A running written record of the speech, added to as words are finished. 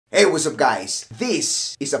Hey, what's up guys?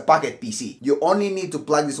 This is a pocket PC. You only need to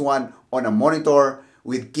plug this one on a monitor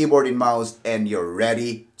with keyboard and mouse and you're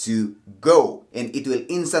ready to go. And it will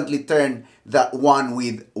instantly turn that one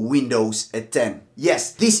with Windows 10.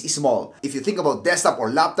 Yes, this is small. If you think about desktop or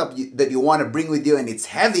laptop that you want to bring with you and it's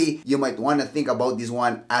heavy, you might want to think about this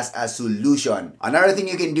one as a solution. Another thing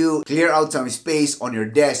you can do, clear out some space on your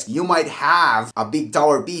desk. You might have a big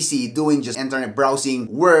tower PC doing just internet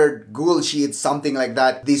browsing, Word, Google Sheets, something like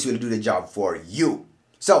that. This will do the job for you.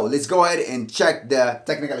 So let's go ahead and check the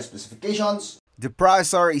technical specifications. The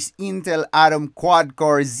processor is Intel Atom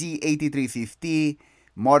Quad-Core Z8350,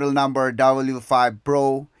 model number W5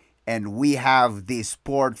 Pro, and we have this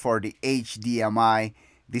port for the HDMI.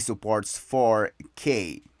 This supports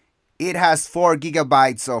 4K. It has 4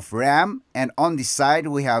 GB of RAM, and on the side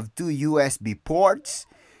we have 2 USB ports,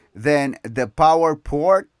 then the power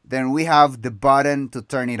port, then we have the button to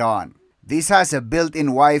turn it on. This has a built-in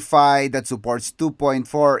Wi-Fi that supports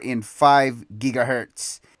 2.4 in 5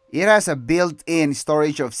 GHz. It has a built-in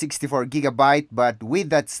storage of 64 GB, but with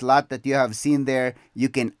that slot that you have seen there, you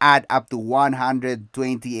can add up to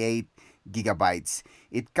 128 GB.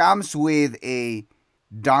 It comes with a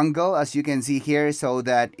dongle, as you can see here, so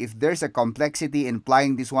that if there's a complexity in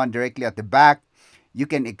plugging this one directly at the back, you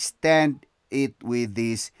can extend it with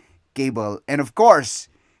this cable. And of course,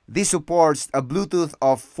 this supports a Bluetooth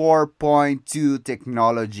of 4.2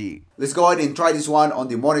 technology. Let's go ahead and try this one on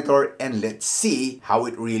the monitor and let's see how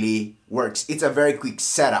it really works. It's a very quick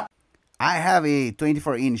setup. I have a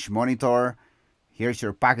 24-inch monitor. Here's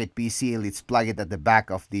your pocket PC. Let's plug it at the back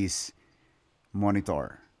of this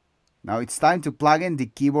monitor. Now it's time to plug in the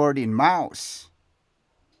keyboard and mouse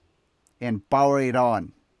and power it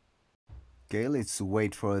on. Okay, let's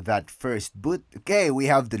wait for that first boot. Okay, we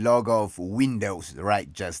have the logo of Windows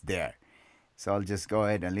right just there. So I'll just go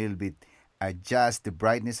ahead and a little bit adjust the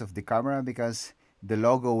brightness of the camera because the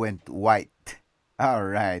logo went white. All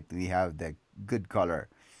right, we have the good color.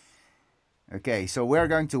 Okay, so we're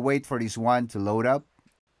going to wait for this one to load up.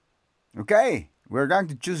 Okay, we're going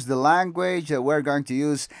to choose the language that we're going to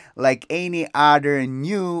use. Like any other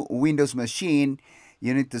new Windows machine,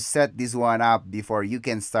 you need to set this one up before you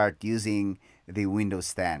can start using the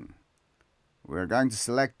Windows 10. We're going to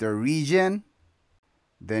select the region,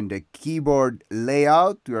 then the keyboard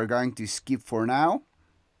layout, we are going to skip for now.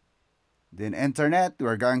 Then internet, we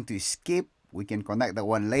are going to skip. We can connect that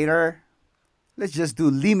one later. Let's just do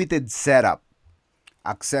limited setup.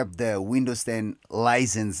 Accept the Windows 10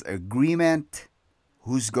 license agreement.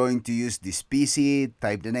 Who's going to use this PC,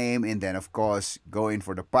 type the name, and then of course go in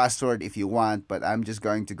for the password if you want, but I'm just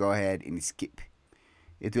going to go ahead and skip.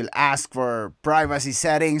 It will ask for privacy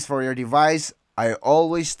settings for your device. I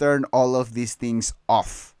always turn all of these things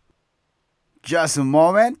off. Just a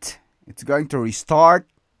moment. It's going to restart.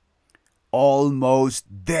 Almost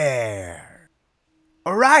there.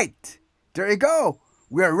 Alright, there you go.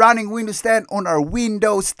 We are running Windows 10 on our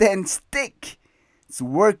Windows 10 stick. It's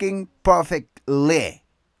working perfectly.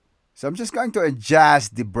 So I'm just going to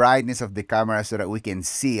adjust the brightness of the camera so that we can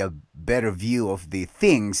see a better view of the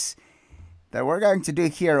things that we're going to do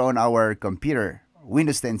here on our computer,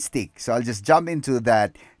 Windows 10 stick. So I'll just jump into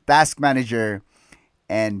that task manager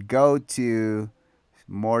and go to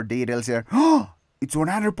more details here. Oh, it's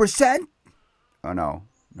 100%? Oh no.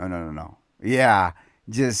 No. Yeah,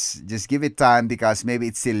 just give it time because maybe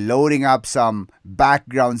it's still loading up some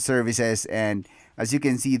background services, and as you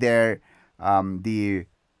can see there, the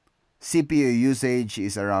CPU usage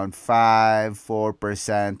is around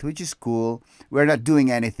 4%, which is cool. We're not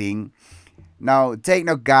doing anything. Now, take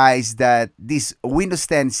note, guys, that this Windows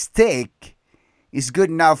 10 stick is good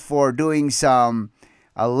enough for doing some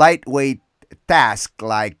lightweight tasks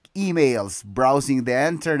like emails, browsing the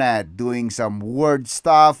internet, doing some Word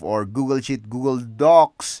stuff, or Google Sheet, Google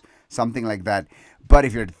Docs, something like that. But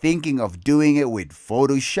if you're thinking of doing it with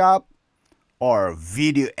Photoshop or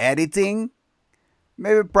video editing,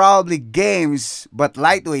 maybe probably games, but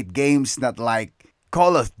lightweight games, not like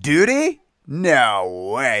Call of Duty?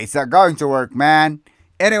 No way, it's not going to work, man.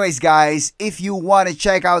 Anyways, guys, if you want to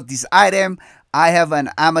check out this item, I have an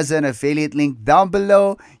Amazon affiliate link down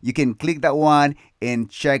below. You can click that one and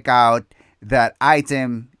check out that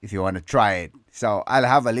item if you want to try it. So I'll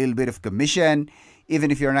have a little bit of commission.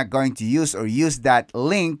 Even if you're not going to use that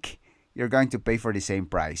link, you're going to pay for the same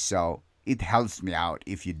price. So it helps me out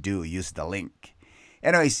if you do use the link.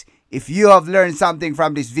 Anyways, if you have learned something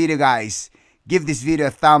from this video, guys, give this video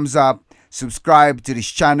a thumbs up, subscribe to this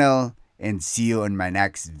channel, and see you on my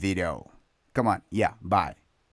next video. Come on, yeah, bye.